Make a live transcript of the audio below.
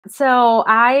So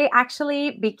I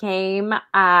actually became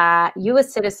a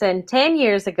U.S. citizen 10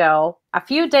 years ago. A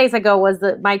few days ago was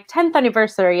my 10th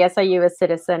anniversary as a U.S.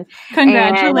 citizen. And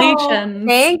Congratulations.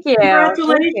 thank you. Thank you.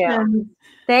 Congratulations.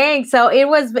 Thanks. So it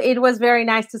was very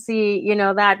nice to see,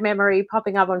 that memory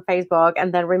popping up on Facebook,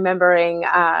 and then remembering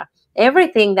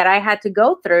everything that I had to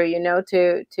go through,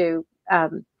 to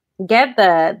get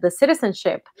the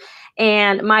citizenship.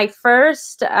 And my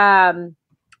first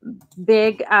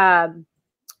big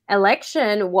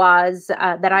election was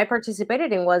that I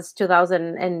participated in was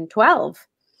 2012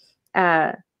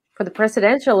 for the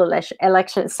presidential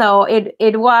election. So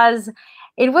it was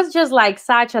just like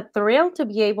such a thrill to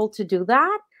be able to do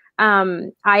that.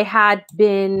 I had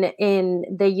been in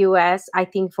the U.S. I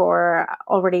think for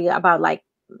already about like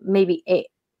maybe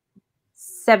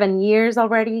 7 years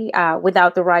already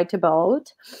without the right to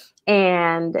vote,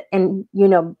 and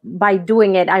by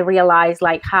doing it, I realized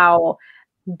like how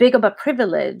big of a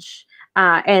privilege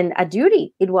and a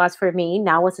duty it was for me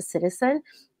now as a citizen.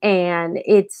 And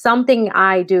it's something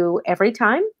I do every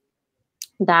time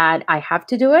that I have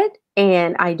to do it.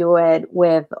 And I do it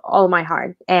with all my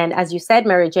heart. And as you said,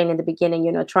 MaryJane, in the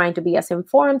beginning, trying to be as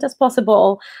informed as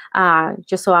possible,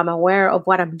 just so I'm aware of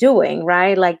what I'm doing,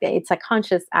 right? Like it's a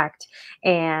conscious act.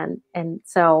 And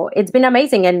so it's been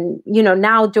amazing. And,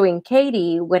 now doing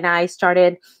Katie, when I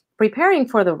started preparing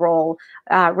for the role,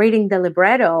 reading the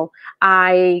libretto,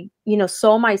 I,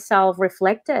 saw myself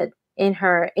reflected in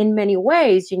her in many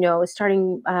ways,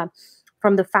 starting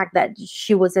from the fact that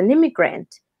she was an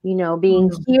immigrant,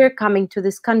 being here, coming to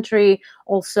this country,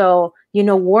 also,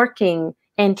 working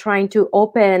and trying to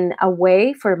open a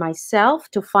way for myself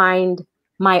to find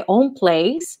my own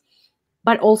place,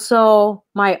 but also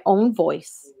my own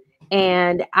voice.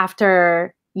 And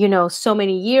after, so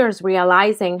many years,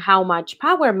 realizing how much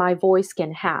power my voice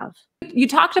can have. You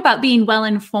talked about being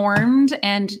well-informed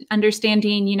and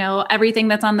understanding, everything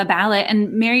that's on the ballot. And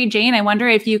MaryJane, I wonder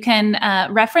if you can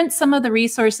reference some of the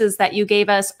resources that you gave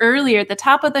us earlier at the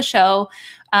top of the show,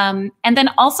 and then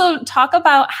also talk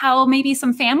about how maybe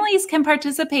some families can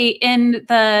participate in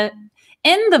the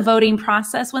voting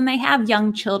process when they have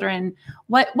young children.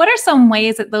 What are some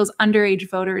ways that those underage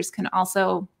voters can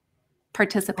also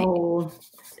participate? Oh,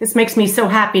 this makes me so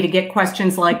happy to get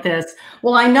questions like this.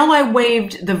 Well, I know I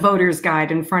waved the voter's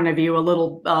guide in front of you a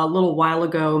little while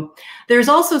ago. There's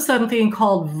also something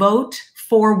called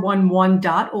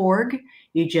vote411.org.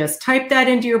 You just type that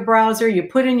into your browser, you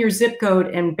put in your zip code,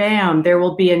 and bam, there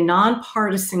will be a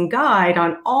nonpartisan guide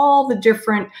on all the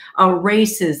different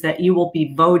races that you will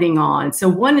be voting on. So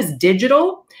one is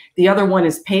digital, the other one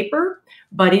is paper.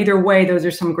 But either way, those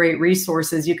are some great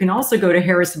resources. You can also go to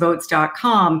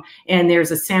harrisvotes.com, and there's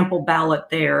a sample ballot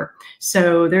there.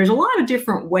 So there's a lot of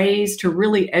different ways to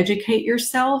really educate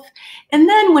yourself. And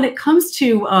then when it comes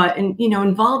to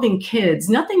involving kids,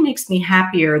 nothing makes me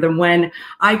happier than when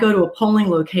I go to a polling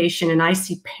location and I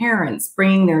see parents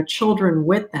bringing their children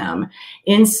with them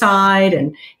inside,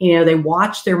 and they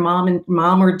watch their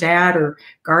mom or dad or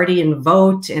guardian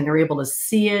vote, and they're able to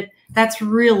see it. That's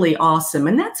really awesome.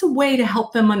 And that's a way to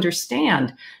help them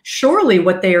understand. Surely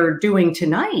what they are doing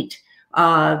tonight,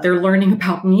 they're learning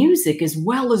about music as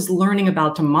well as learning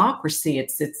about democracy.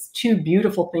 It's two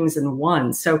beautiful things in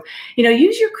one. So,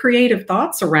 use your creative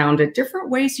thoughts around it, different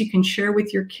ways you can share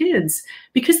with your kids,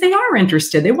 because they are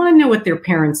interested. They want to know what their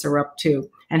parents are up to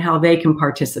and how they can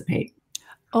participate.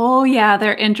 Oh yeah,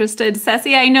 they're interested.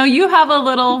 Ceci, I know you have a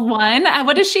little one.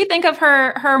 What does she think of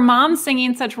her mom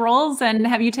singing such roles, and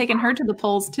have you taken her to the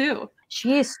polls too?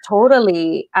 She is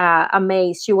totally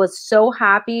amazed. She was so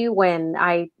happy when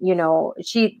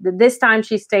this time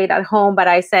she stayed at home, but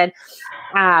I said,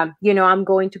 I'm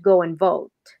going to go and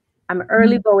vote. I'm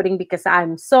early voting because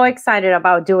I'm so excited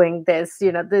about doing this,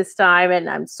 this time, and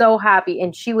I'm so happy.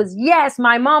 And she was, yes,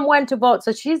 my mom went to vote.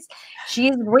 So she's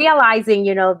realizing,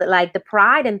 the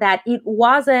pride, and that it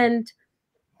wasn't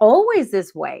always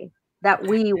this way, that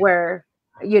we were,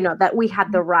 that we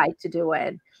had the right to do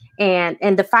it.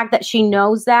 And the fact that she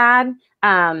knows that,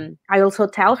 I also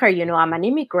tell her, I'm an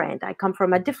immigrant. I come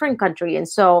from a different country. And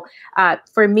so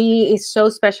for me, it's so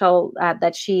special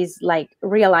that she's like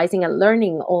realizing and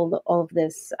learning all of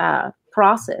this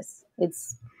process.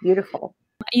 It's beautiful.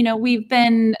 We've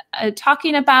been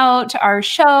talking about our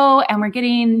show, and we're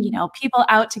getting, people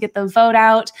out to get the vote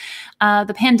out.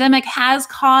 The pandemic has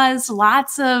caused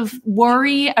lots of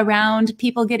worry around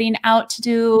people getting out to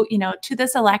do, to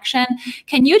this election.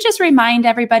 Can you just remind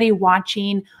everybody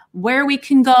watching where we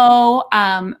can go?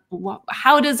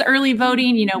 How does early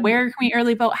voting, where can we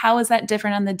early vote? How is that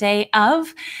different on the day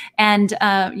of? And,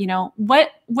 what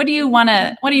do you want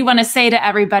to say to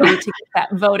everybody to get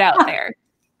that vote out there?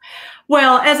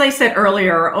 Well, as I said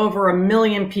earlier, over 1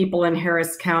 million people in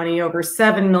Harris County, over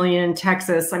 7 million in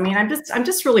Texas. I mean, I'm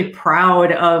just really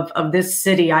proud of this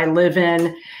city I live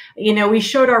in. You know, we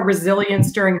showed our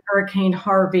resilience during Hurricane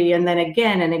Harvey, and then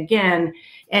again and again.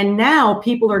 And now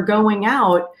people are going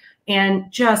out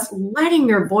and just letting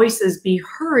their voices be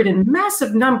heard in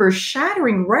massive numbers,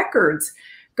 shattering records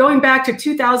going back to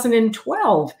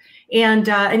 2012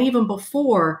 and even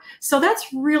before. So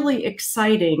that's really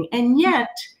exciting. And yet,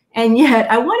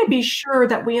 I want to be sure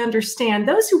that we understand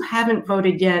those who haven't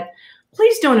voted yet,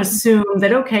 please don't assume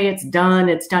that, okay, it's done,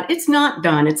 it's done. It's not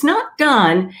done. It's not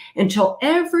done until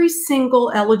every single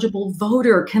eligible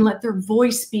voter can let their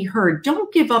voice be heard.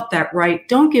 Don't give up that right.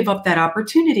 Don't give up that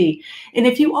opportunity. And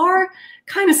if you are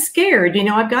kind of scared, you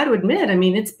know, I've got to admit, I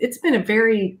mean, it's been a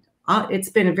very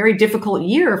difficult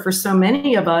year for so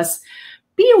many of us.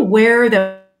 Be aware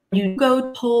that you go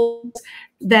to polls,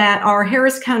 that our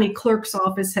Harris County Clerk's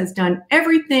Office has done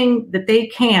everything that they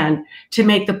can to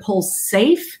make the polls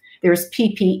safe. There's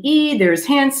PPE, there's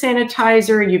hand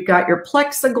sanitizer, you've got your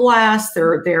plexiglass,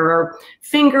 there are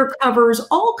finger covers,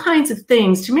 all kinds of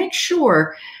things to make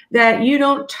sure that you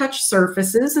don't touch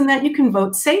surfaces and that you can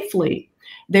vote safely.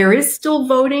 There is still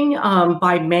voting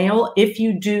by mail if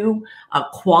you do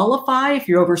qualify, if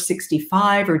you're over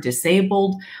 65 or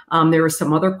disabled. There are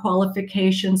some other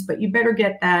qualifications, but you better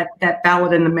get that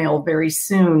ballot in the mail very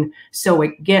soon so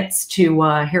it gets to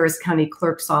Harris County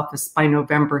Clerk's Office by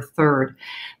November 3rd.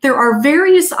 There are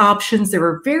various options. There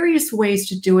are various ways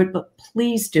to do it, but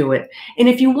please do it. And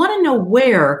if you want to know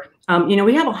where, you know,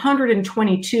 we have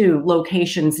 122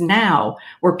 locations now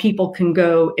where people can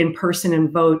go in person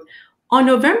and vote. On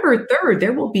November 3rd,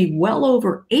 there will be well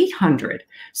over 800.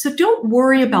 So don't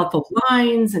worry about the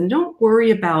lines and don't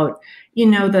worry about,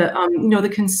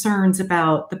 the concerns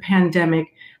about the pandemic.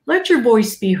 Let your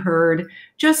voice be heard.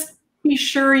 Just be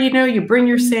sure, you bring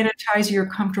your sanitizer, you're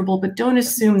comfortable, but don't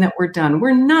assume that we're done.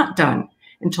 We're not done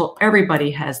until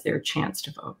everybody has their chance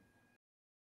to vote.